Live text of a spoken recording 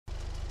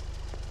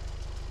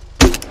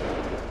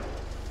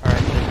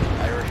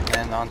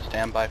on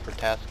standby for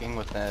tasking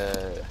with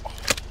a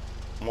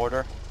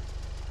mortar.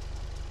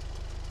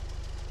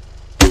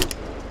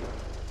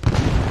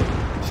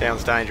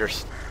 Sounds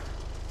dangerous.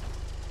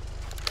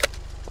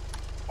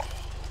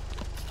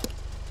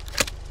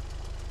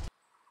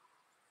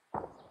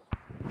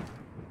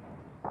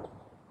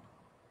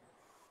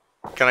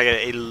 Can I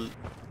get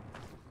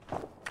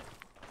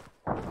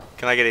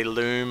a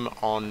loom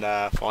on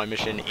fire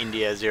mission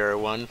India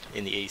 01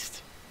 in the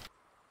east?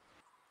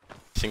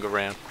 Single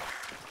round.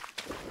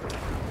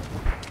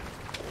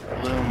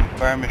 Loom,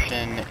 fire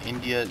mission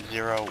India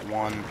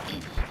 01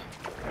 East.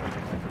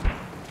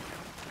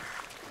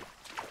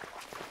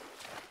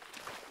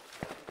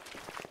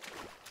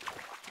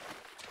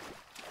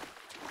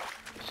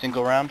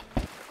 Single round?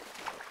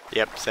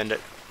 Yep, send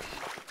it.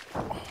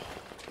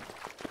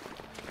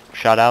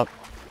 Shot out.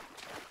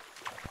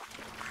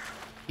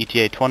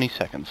 ETA 20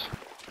 seconds.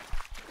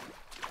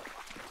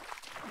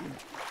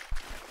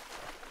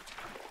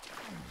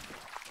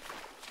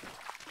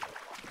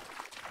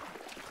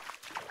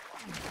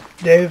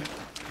 Dave,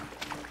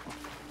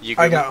 You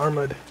I good? got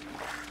armored.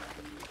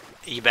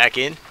 You back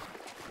in?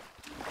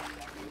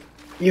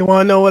 You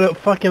wanna know what it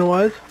fucking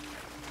was?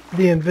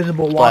 The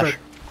invisible water. Splash.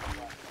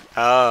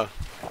 Oh.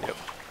 Yep.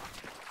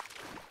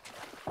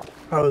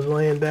 I was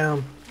laying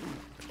down.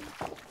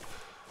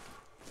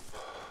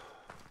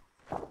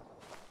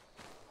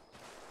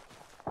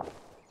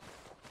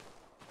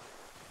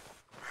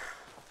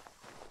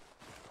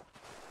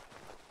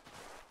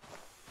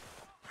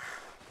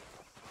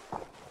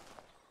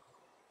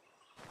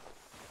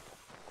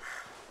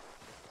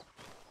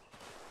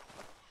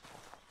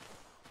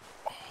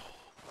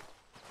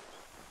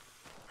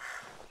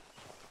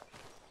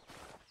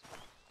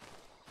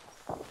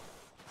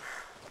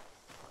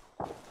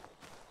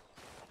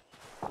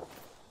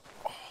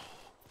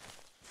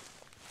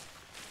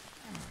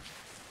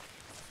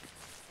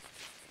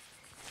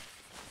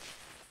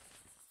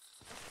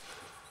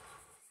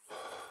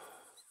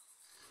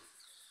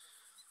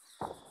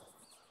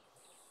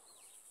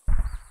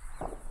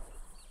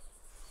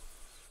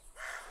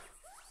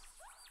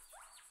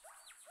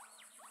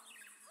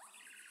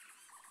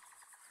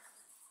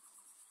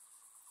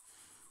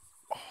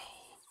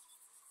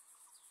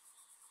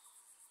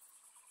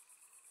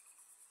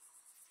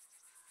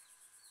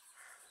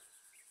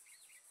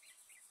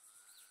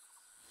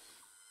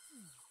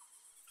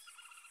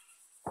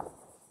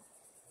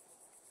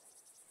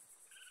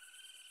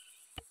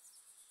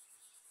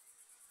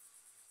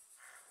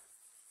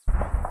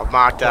 I've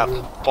marked up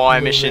fire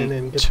Move in mission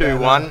and get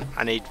 2-1. that,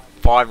 I need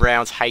 5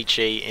 rounds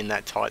HE in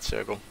that tight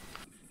circle.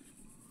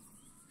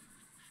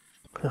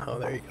 Oh,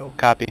 there you go.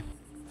 Copy.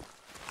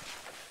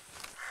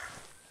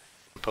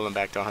 I'm pulling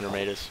back to 100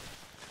 meters.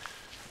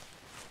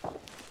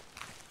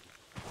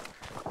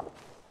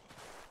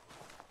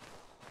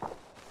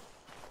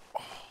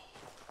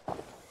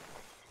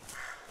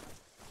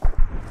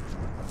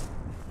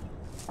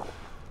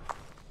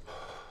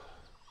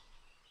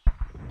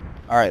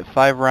 Alright,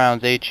 5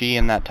 rounds HE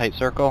in that tight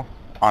circle.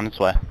 On its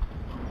way.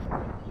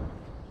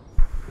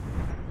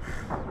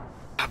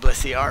 God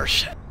bless the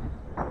Irish.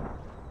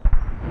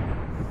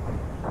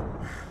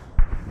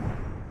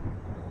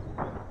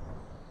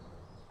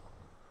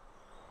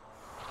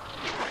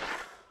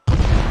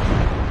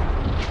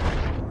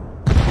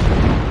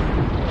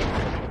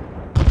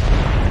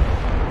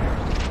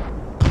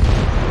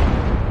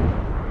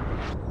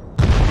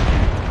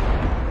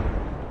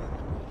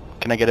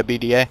 Can I get a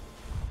BDA?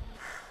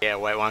 Yeah,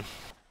 wait one.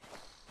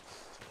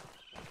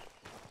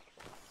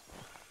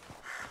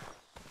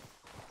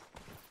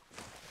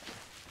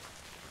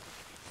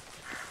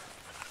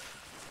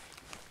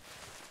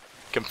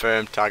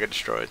 Confirmed, target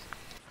destroyed.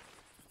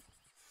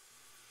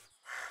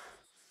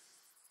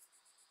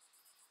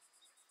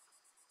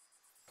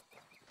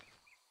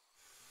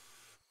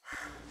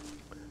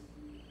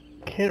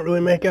 Can't really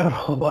make out a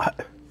whole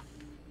lot.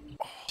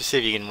 Just see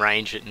if you can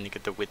range it and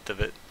get the width of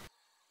it.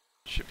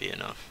 Should be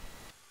enough.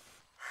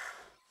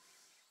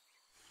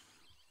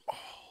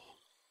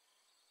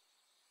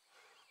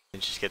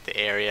 And just get the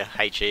area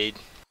HE'd.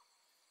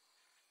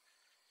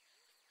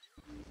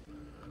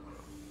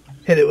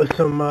 Hit it with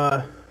some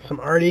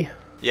arty.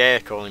 Yeah,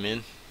 call him in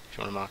if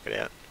you want to mark it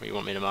out. Or you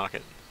want me to mark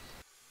it.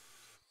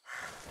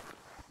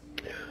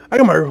 I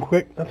can mark real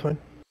quick. That's fine.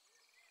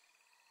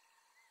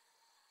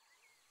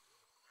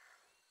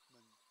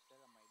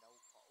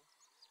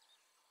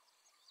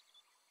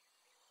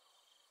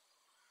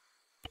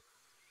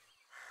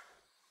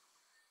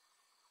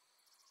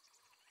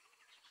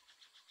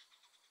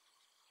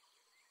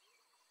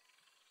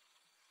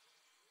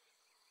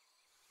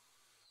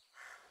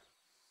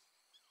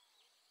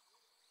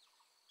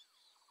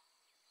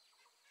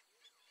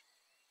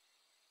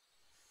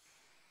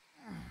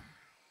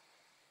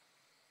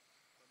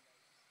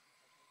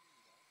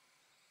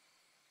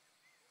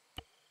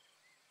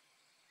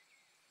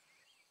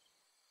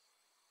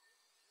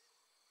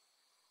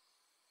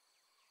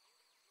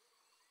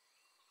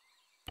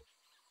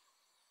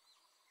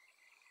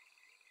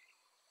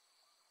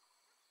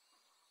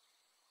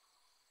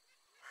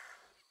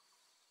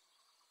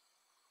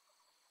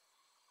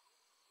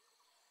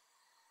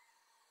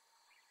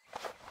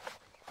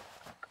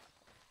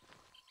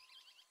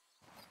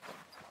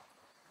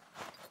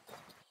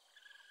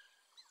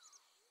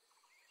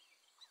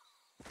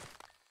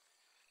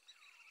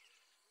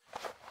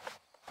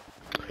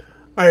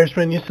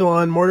 Irishman, you still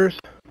on mortars?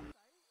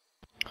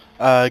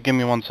 Give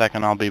me 1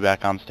 second, I'll be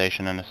back on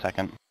station in a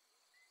second.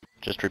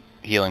 Just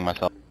healing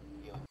myself.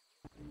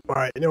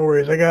 Alright, no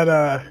worries. I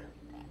got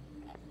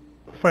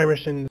fire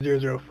mission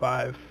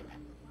 005.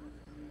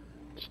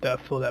 Just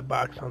fill that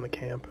box on the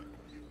camp.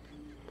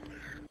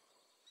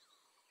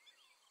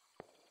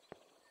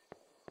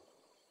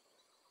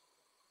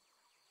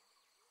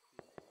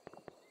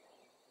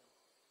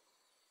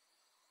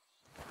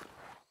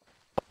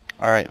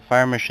 Alright,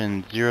 fire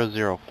mission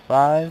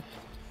 005.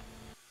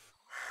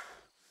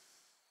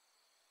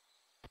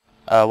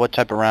 What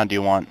type of round do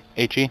you want?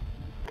 HE?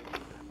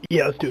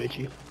 Yeah, let's do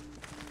HE.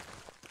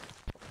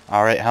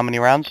 Alright, how many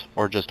rounds?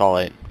 Or just all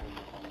 8?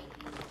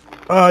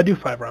 Do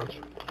 5 rounds.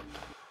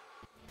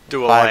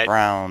 Do all 5 eight.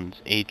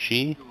 rounds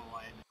HE.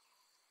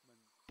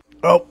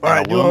 Oh,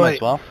 alright, do loom all as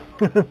 8. well.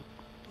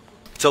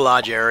 It's a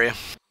large area.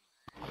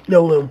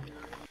 No loom.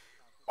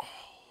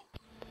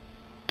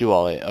 Do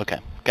all 8, okay.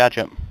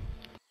 Gotcha.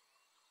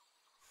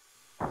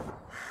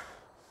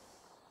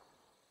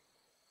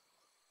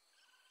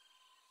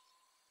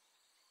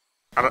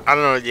 I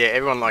don't know, yeah,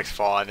 everyone likes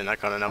 5 and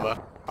that kind of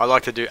number. I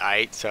like to do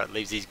 8, so it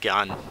leaves his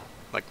gun,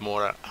 like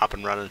mortar, up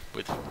and running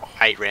with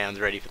 8 rounds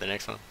ready for the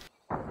next one.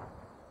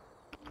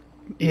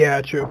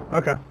 Yeah, true.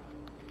 Okay.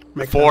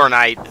 Makes 4 sense.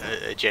 and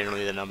 8 are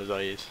generally the numbers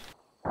I use.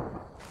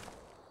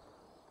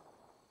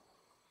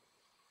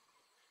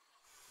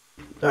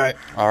 Alright.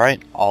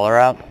 Alright, all are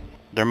out.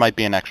 There might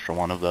be an extra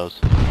one of those.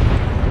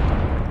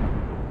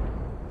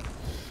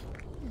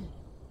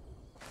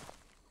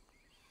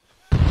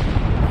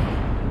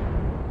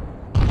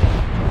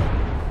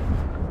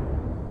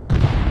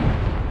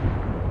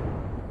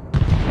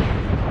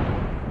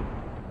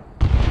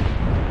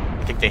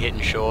 I think they're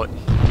hitting short.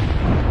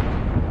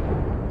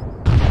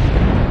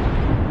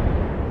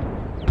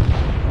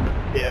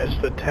 Yeah,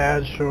 just a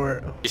tad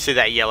short. You see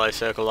that yellow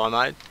circle I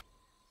made?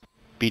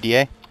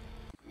 BDA?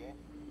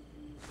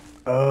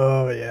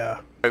 Oh,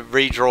 yeah. So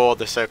redraw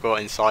the circle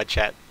inside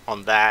chat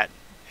on that,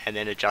 and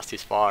then adjust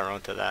his fire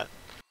onto that.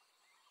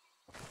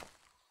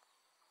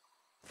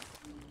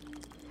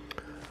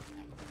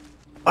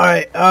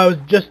 Alright, I was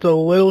just a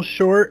little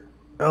short.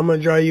 I'm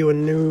gonna draw you a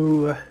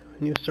new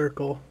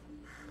circle.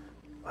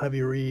 I'll have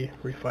you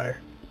refire.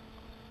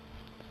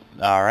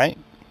 Alright.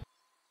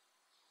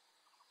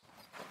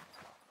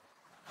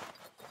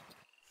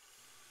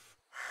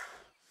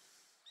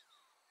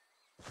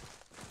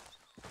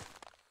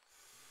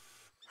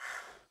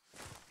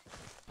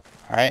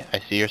 Alright, I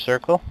see your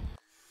circle.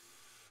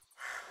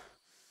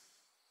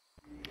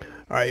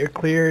 Alright, you're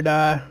cleared.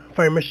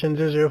 Fire mission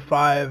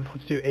 005.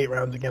 Let's do 8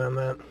 rounds again on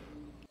that.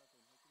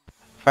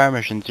 Fire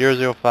mission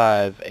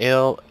 005,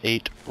 ale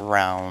 8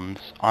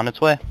 rounds. On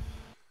its way.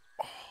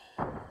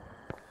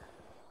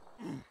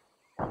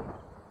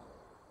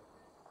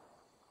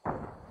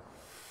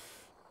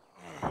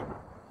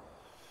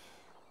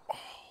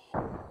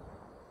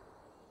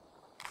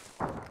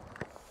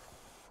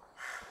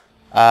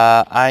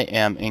 I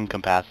am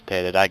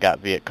incapacitated. I got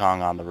Viet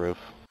Cong on the roof.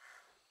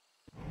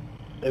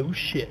 Oh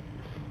shit.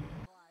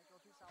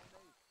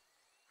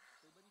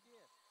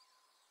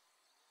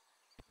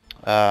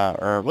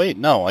 Or wait,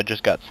 no, I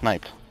just got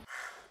sniped.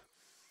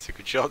 It's a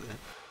good shot then.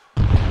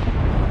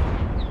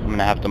 I'm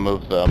gonna have to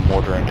move the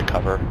mortar into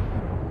cover.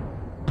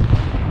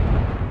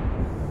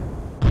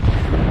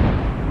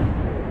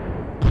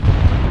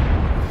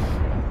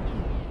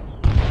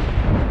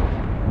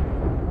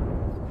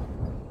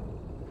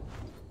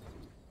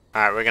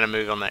 Alright, we're gonna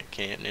move on that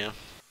camp now.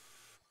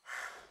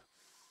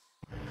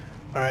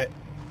 Alright.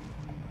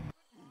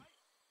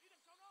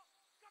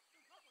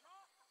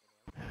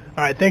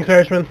 Alright, thanks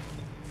Irishman.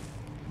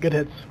 Good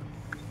hits.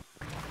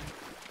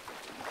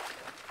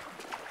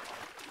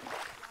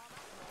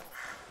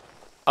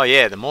 Oh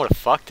yeah, the mortar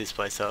fucked this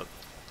place up.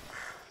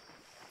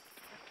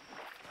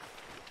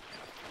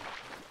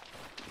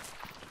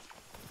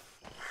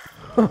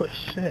 Oh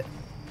shit.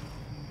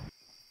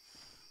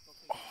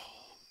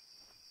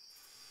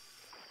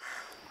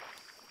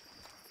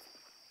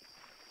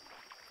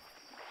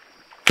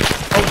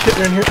 Oh shit,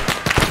 they're in here.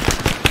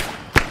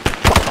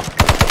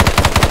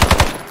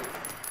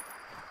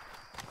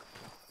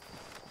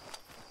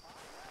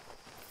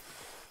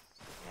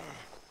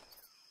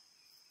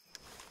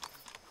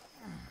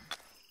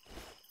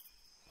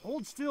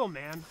 Hold still,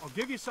 man. I'll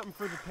give you something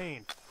for the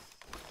pain.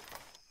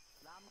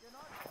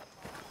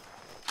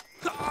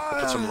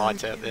 Put some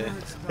lights out there.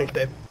 Thanks,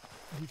 Dave.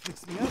 You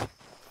fix me up?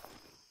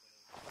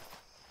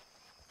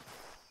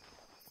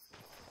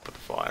 Put the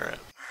fire out.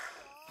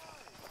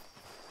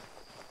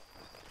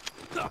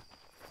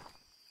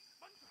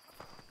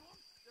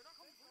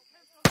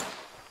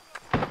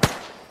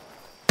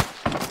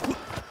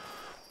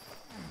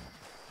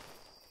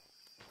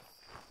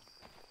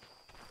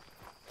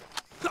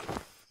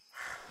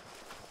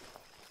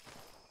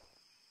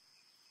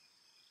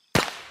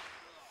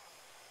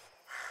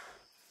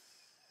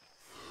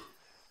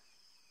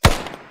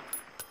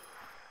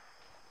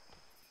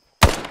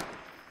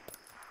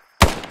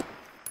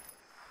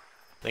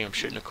 I think I'm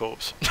shooting a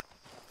corpse.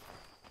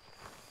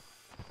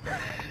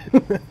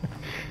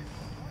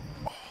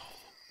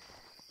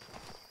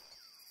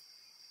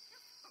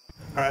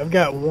 I've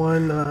got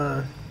one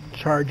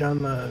charge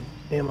on the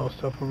ammo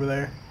stuff over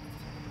there.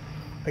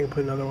 I can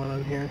put another one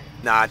on here.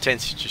 Nah, it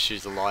tends to just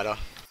use the lighter.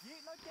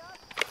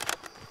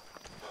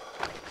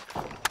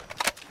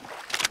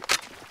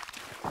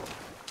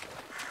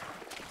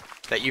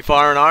 That you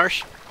firing,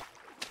 Irish?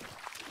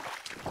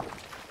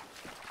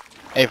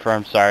 Hey,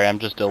 firm, sorry, I'm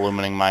just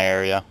illuminating my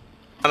area.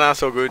 Oh, no,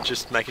 it's all good.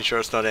 Just making sure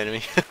it's not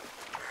enemy.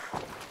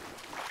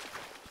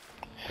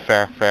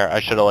 Fair, fair.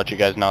 I should have let you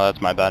guys know. That's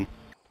my bad.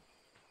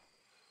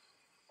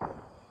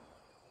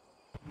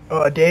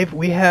 Dave,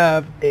 we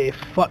have a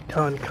fuck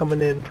ton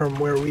coming in from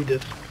where we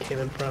just came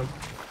in from.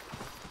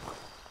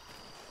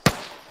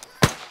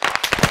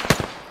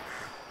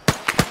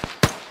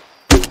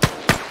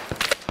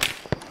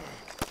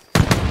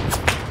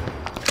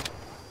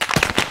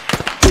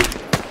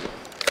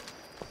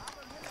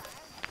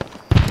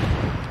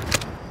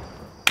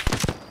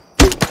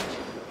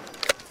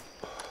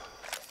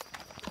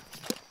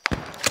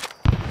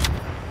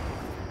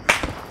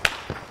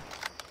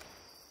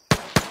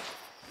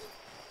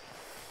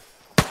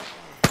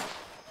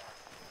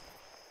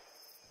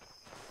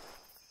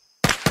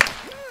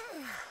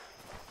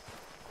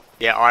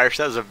 Yeah, Irish,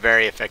 that was a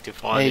very effective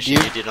fire mission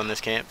you did on this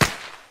camp.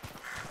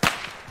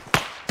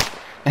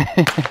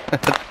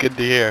 That's good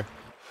to hear.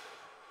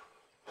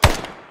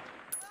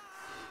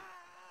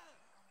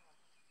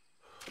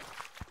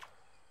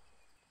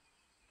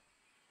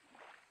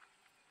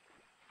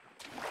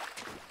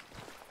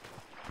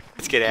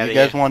 Let's get out of You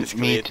here. guys want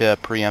me to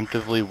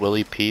preemptively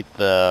Willie Pete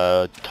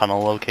the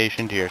tunnel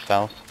location to your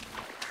south?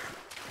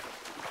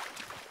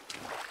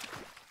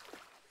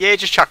 Yeah,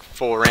 just chuck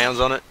 4 rounds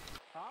on it.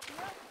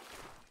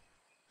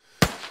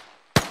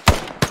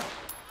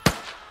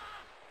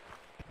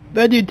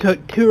 That dude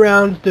took 2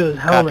 rounds to his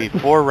helmet. Copy.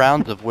 4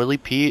 rounds of Willie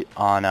Pete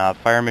on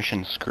fire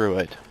mission Screw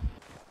It.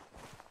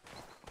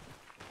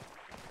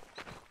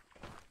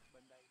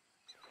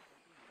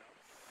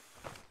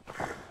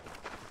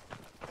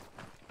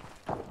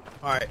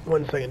 Alright,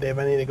 1 second, Dave.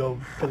 I need to go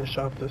finish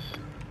off this.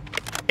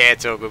 Yeah,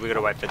 it's all good. We gotta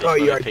wait for this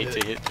Willie Pete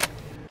to hit.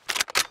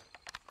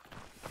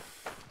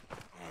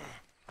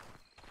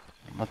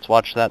 Let's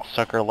watch that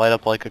sucker light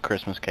up like a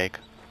Christmas cake.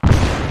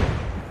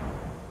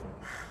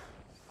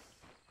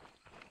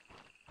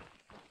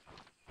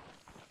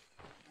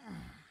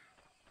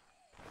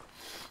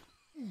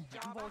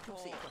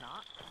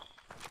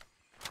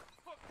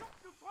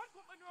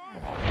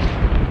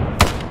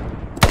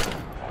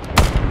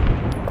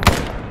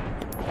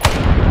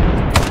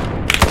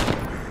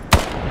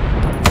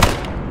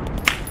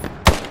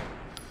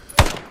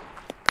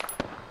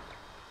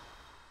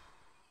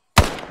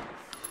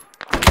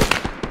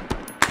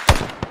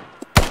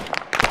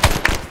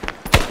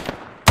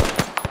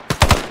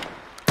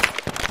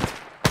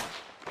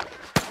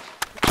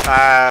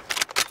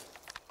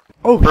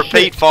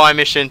 Repeat fire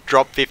mission,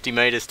 drop 50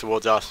 meters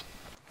towards us.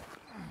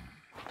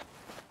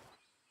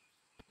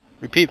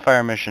 Repeat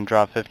fire mission,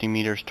 drop 50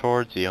 meters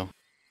towards you.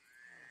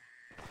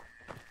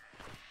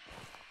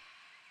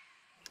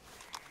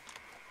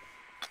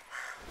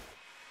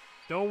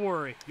 Don't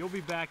worry, you'll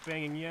be back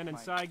banging yen in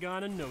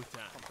Saigon in no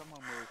time.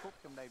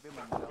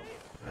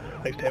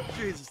 Thanks, Dave.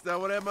 Jesus, that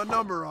would have my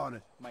number on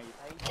it.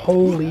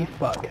 Holy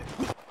fuck.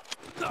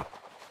 Oh,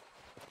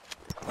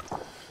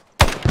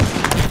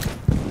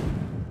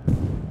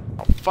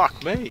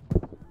 fuck me.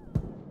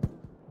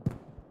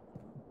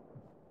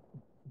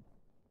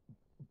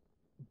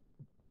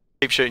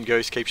 Keep shooting,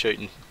 Goose, keep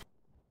shooting.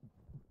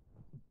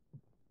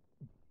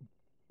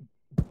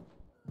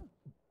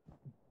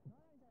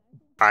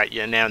 Alright,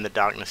 yeah, now in the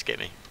darkness, get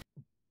me.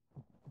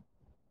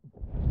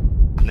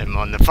 Never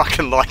mind, the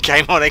fucking light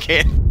came on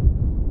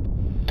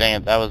again. Dang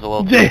it, that was a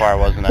little too far,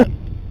 wasn't it?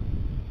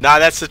 Nah,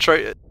 that's the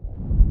tree.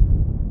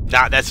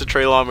 Nah, that's the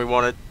tree line we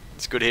wanted.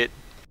 It's a good hit.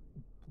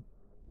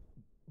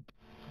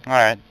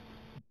 Alright.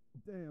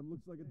 Damn,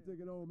 looks like a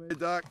ticket home, eh,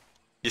 Doc?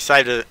 You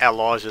saved our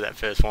lives with that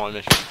first fire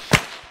mission.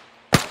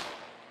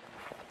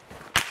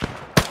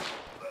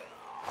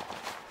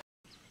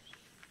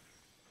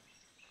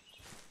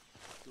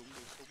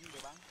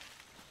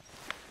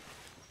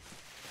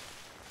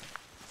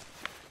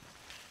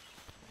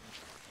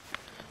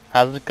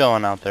 How's it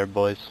going out there,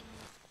 boys?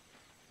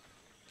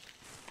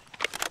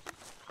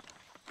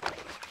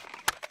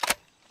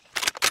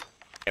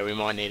 Yeah, we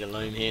might need a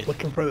loom here.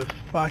 Looking for this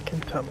fucking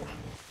tunnel.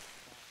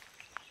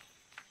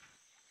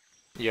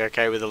 You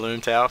okay with the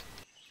loom tower?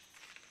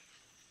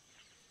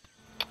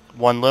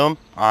 1 loom,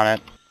 on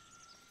it.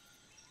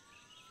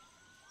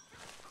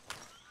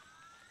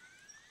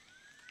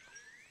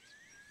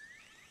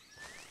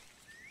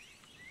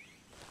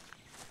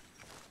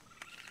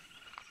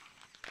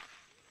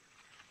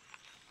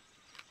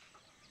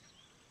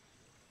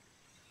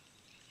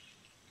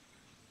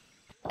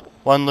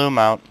 One loom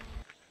out.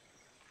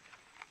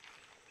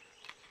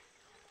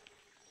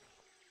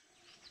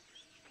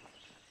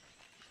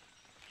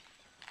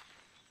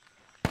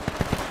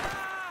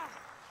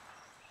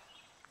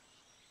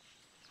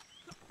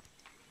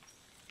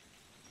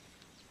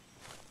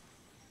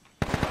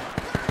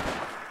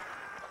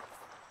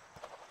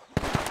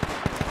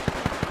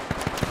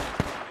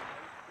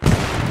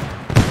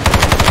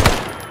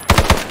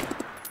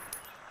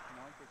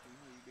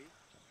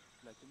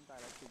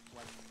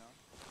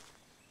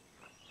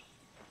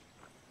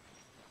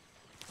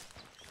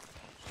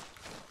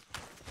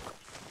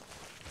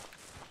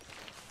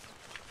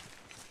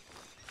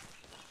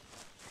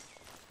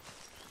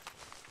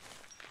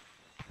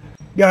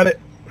 Got it.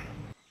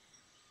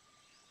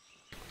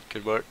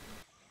 Good work.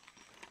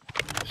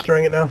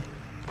 Destroying it now.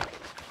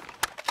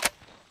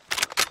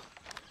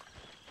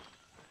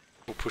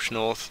 We'll push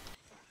north.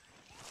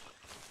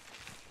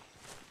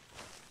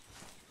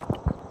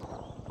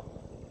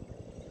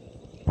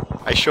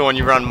 Hey Sean,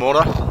 you run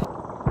mortar?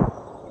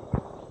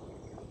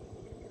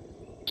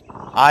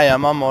 I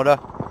am on mortar.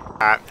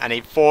 Alright, I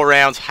need 4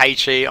 rounds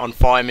HE on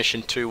fire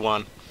mission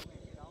 2-1.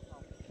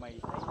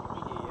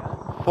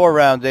 4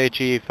 rounds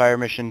HE, fire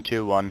mission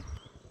 2-1.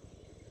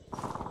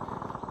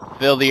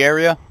 Fill the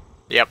area?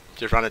 Yep,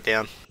 just run it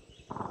down.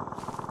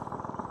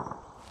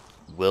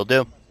 Will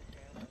do.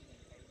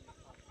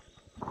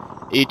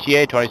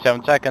 ETA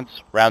 27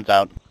 seconds, rounds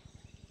out.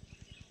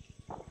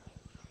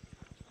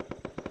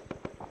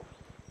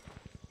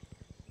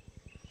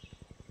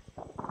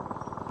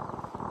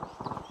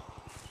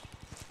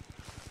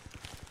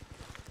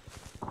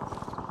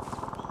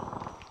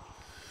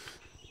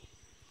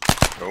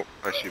 Oh,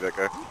 I see that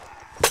guy.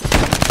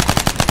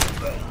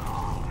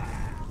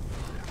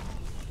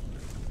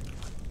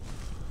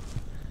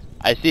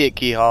 I see it,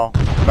 Keyhall.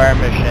 Fire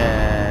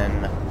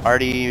mission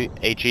RD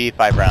HE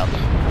 5 rounds.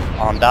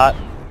 On dot.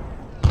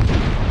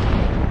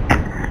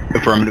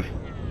 Affirmative.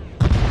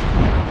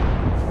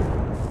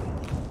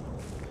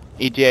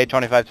 ETA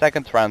 25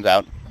 seconds, rounds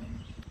out.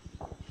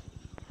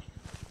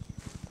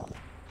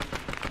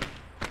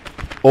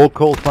 All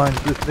call signs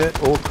this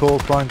net, all call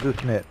signs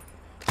this net.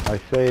 I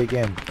say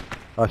again.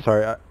 Oh,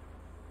 sorry.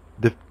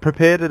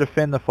 Prepare to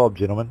defend the FOB,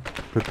 gentlemen.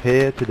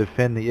 Prepare to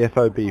defend the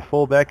FOB.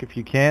 Fall back if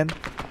you can.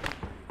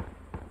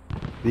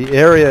 The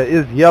area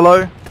is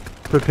yellow.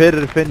 Prepare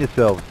to defend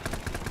yourselves.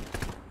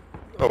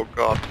 Oh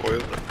god,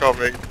 boys are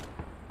coming.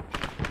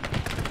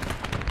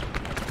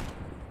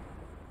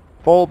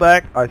 Fall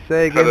back. I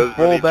say again,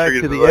 fall back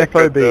to the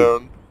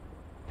FOB.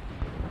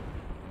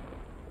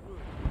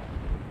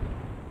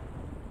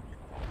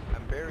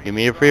 Give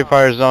me a free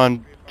fire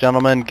zone,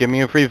 gentlemen. Give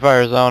me a free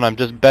fire zone. I'm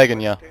just begging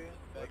you.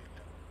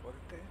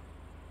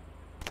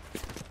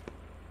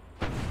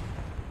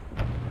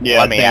 Yeah,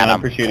 Let me at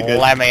him.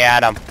 Let me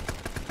at him.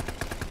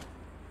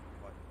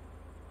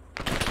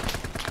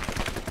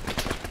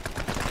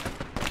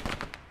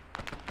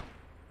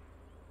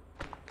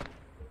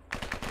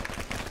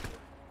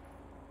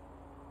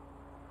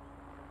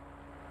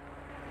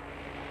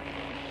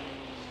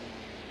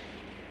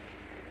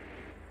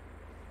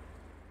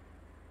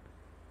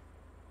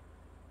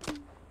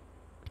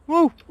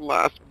 Woo!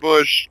 Last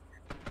bush.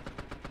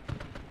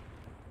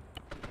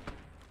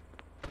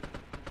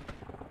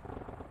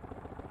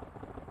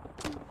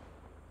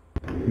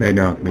 They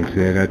knocked me,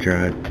 Sid. I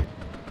tried.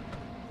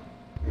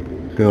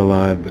 Still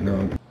alive, but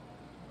no.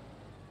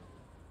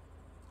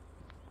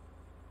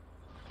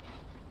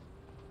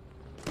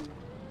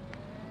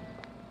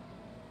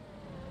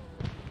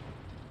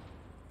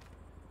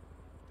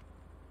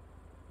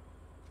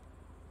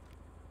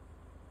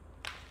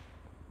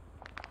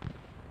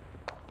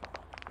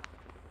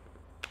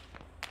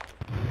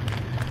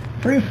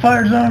 Free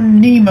fire zone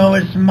Nemo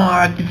is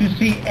marked. If you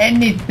see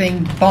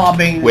anything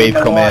bobbing Wave in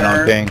the command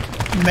water, on ping.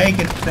 make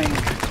it sink.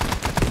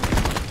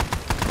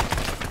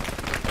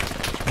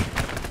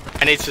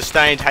 I need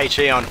sustained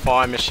HE on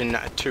fire mission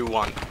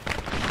 2-1.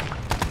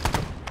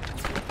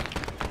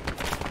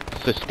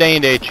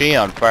 Sustained HE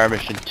on fire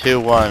mission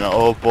 2-1.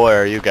 Oh boy,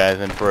 are you guys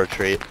in for a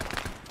treat.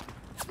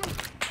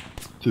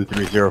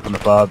 230 from the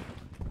FOB.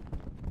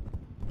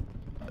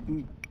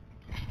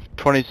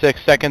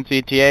 26 seconds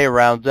ETA,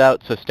 rounds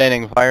out,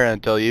 sustaining fire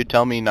until you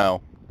tell me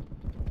no.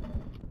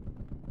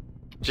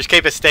 Just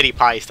keep a steady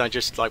pace, don't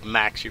just like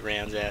max your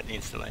rounds out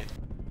instantly.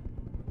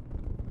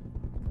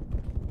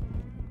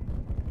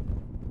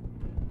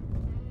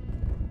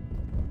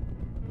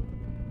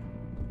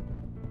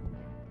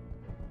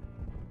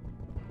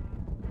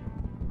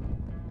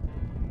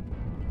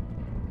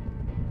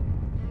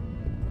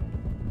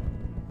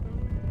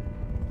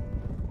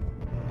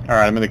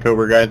 Alright, I'm in the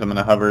Cobra, guys. I'm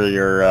gonna hover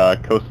your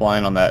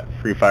coastline on that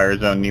free fire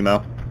zone,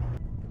 Nemo.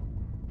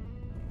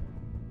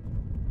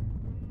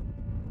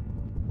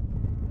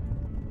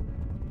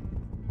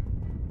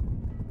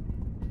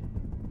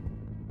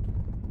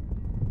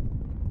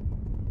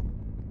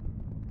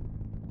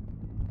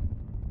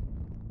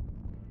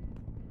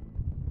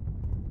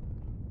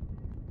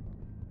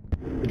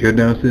 Good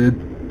now, Sid?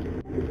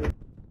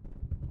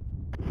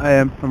 I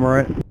am. I'm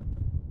alright.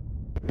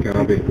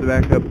 Copy. The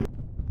backup.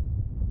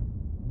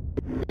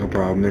 No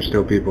problem. There's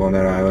still people on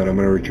that island. I'm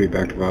gonna retreat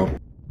back to Val.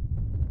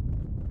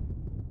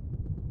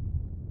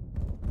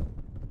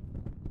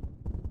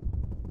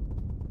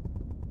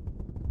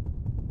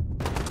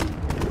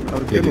 I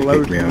was They getting just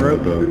lowered kicked me from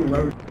out the of the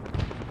rope. boat.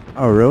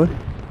 Oh, really?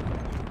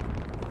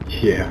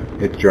 Yeah,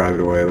 it's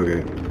driving away. Look at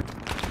it.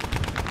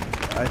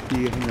 I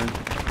see you. Hang on.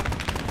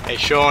 Hey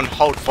Sean,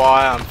 hold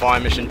fire on fire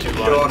mission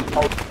 2-1.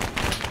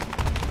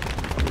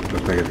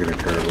 Looks like it's gonna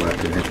curve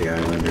left and hit the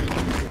island or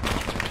something.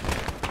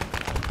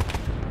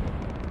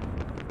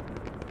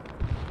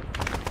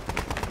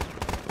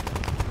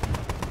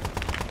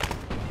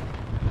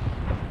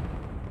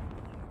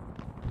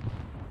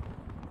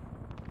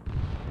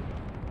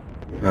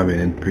 I'm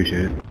in,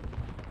 appreciate it.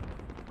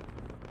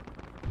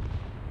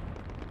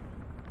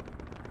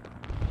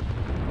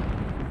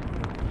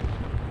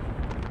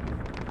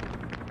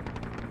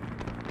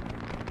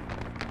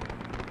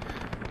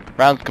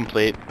 Rounds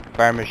complete.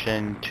 Fire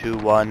mission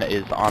 2-1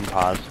 is on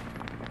pause.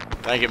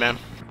 Thank you, man.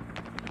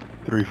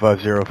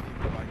 350.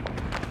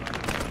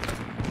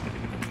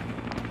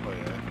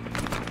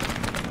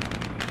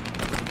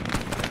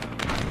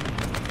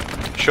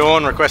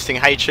 Shawn requesting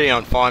HE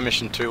on fire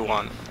mission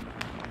 2-1.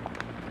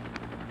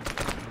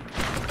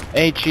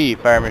 HE,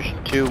 fire mission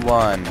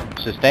 2-1.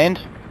 Sustained?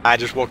 I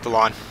just walk the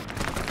line.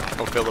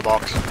 Or fill the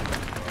box.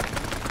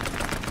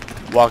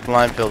 Walk the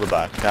line, fill the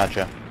box.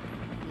 Gotcha.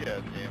 Yeah,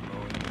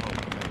 ammo and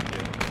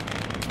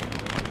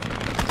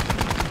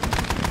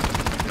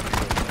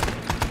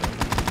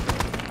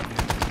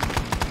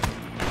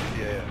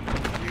yeah.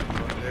 You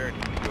go over there and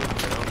you go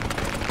down.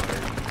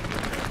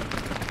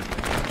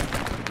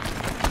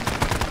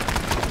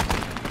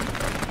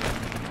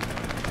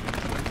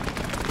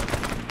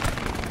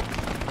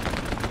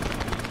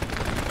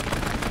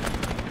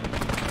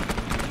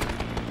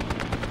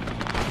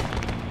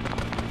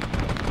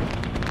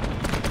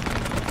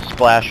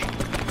 Splash.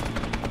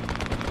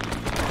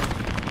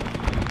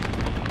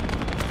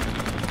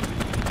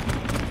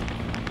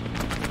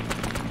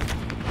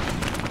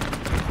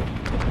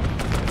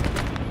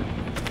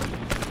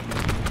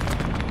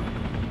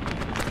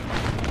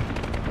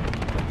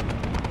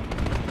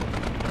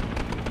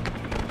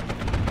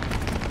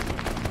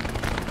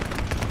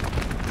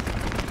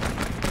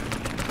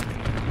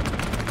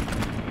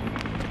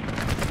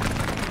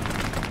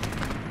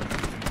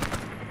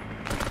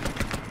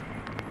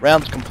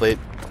 Rounds complete.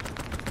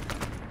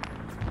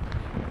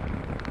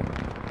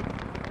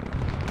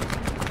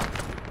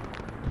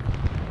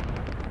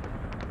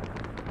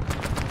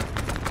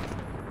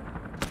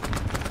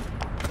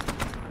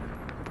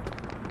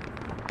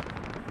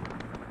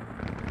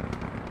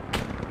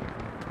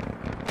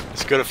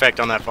 It's good effect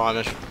on that fire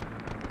mission.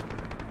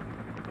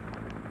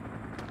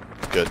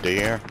 Good to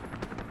hear.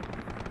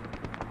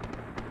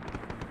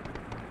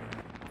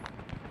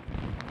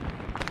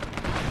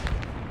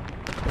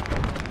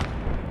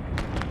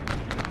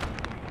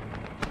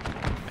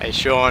 Hey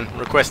Shawn,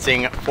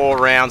 requesting 4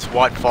 rounds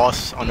white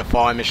phos on the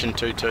fire mission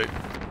 2-2.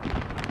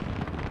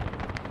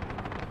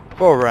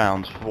 4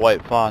 rounds for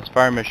White Foss,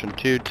 fire mission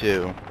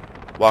 2-2.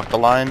 Walk the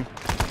line.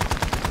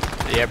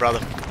 Yeah, brother.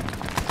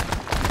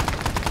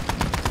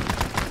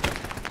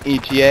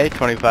 ETA,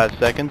 25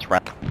 seconds.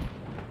 Round.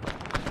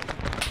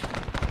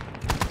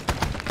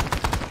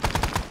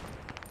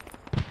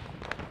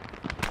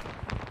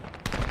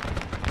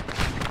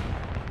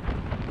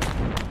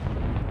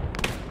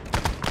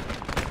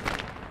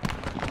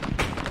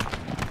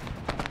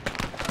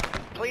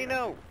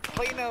 Plano!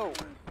 Plano!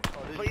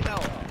 Plano!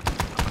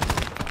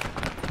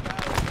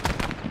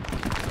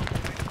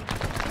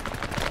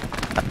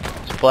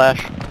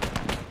 Splash.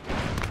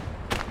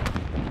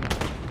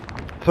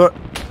 So,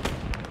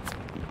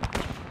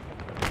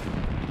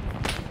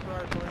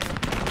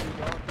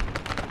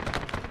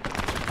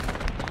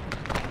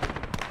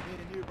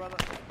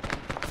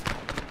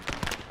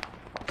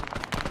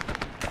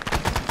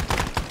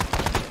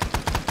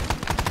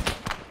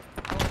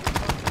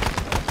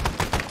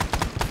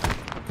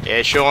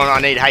 Yeah, Shawn, I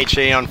need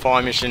HE on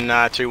fire mission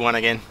 2-1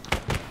 again.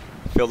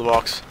 Fill the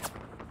box.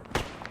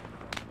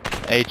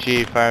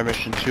 HE, fire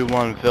mission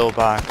 2-1, fill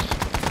box.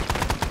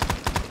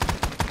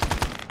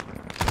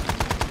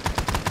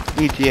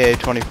 ETA,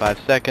 25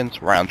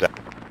 seconds. Rounds out.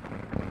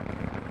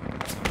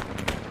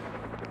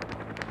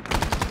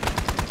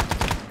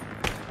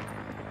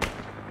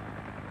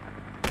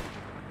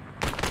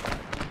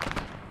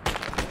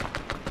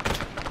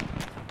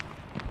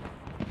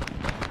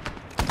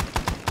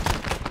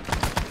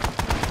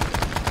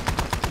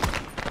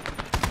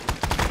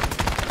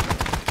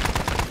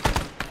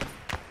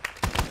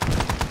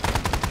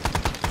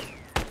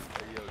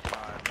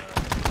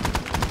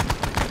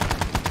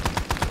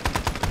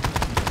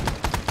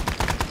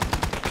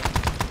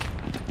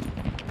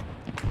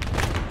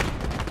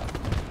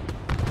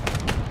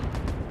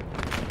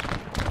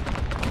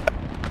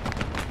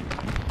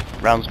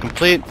 Rounds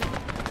complete.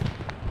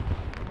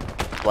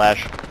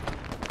 Flash.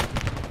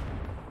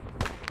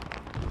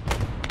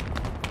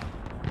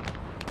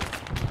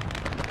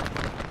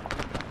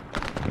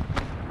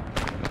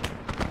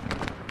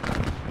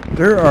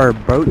 There are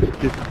boats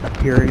just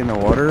appearing in the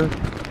water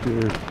to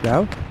the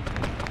south.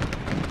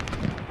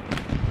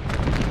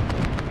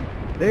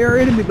 They are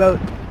enemy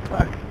boats.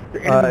 Fuck.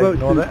 They're enemy boats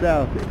to the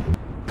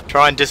south.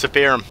 Try and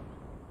disappear them.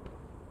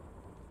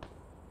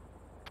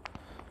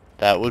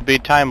 That would be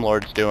Time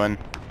Lord's doing.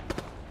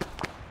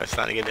 I'm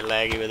starting to get a bit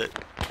laggy with it.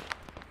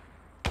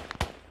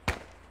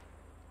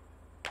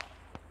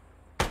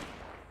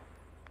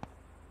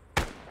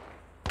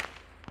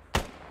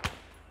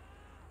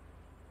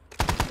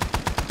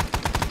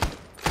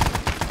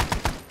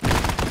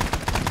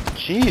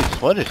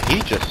 Jeez, what did he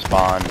just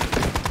spawn?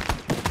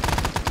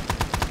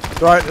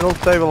 It's alright, it'll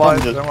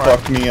stabilize, Just don't worry.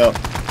 fucked me up.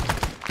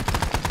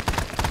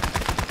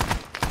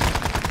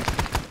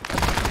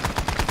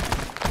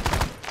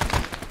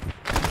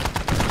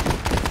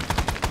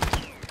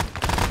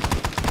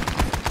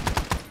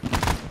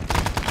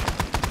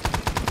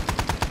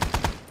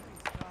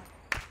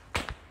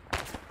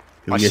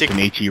 My We get six- some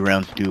HE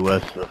rounds due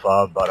west of the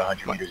fob, about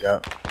 100 meters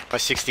out. My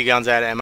 60 guns out of ammo.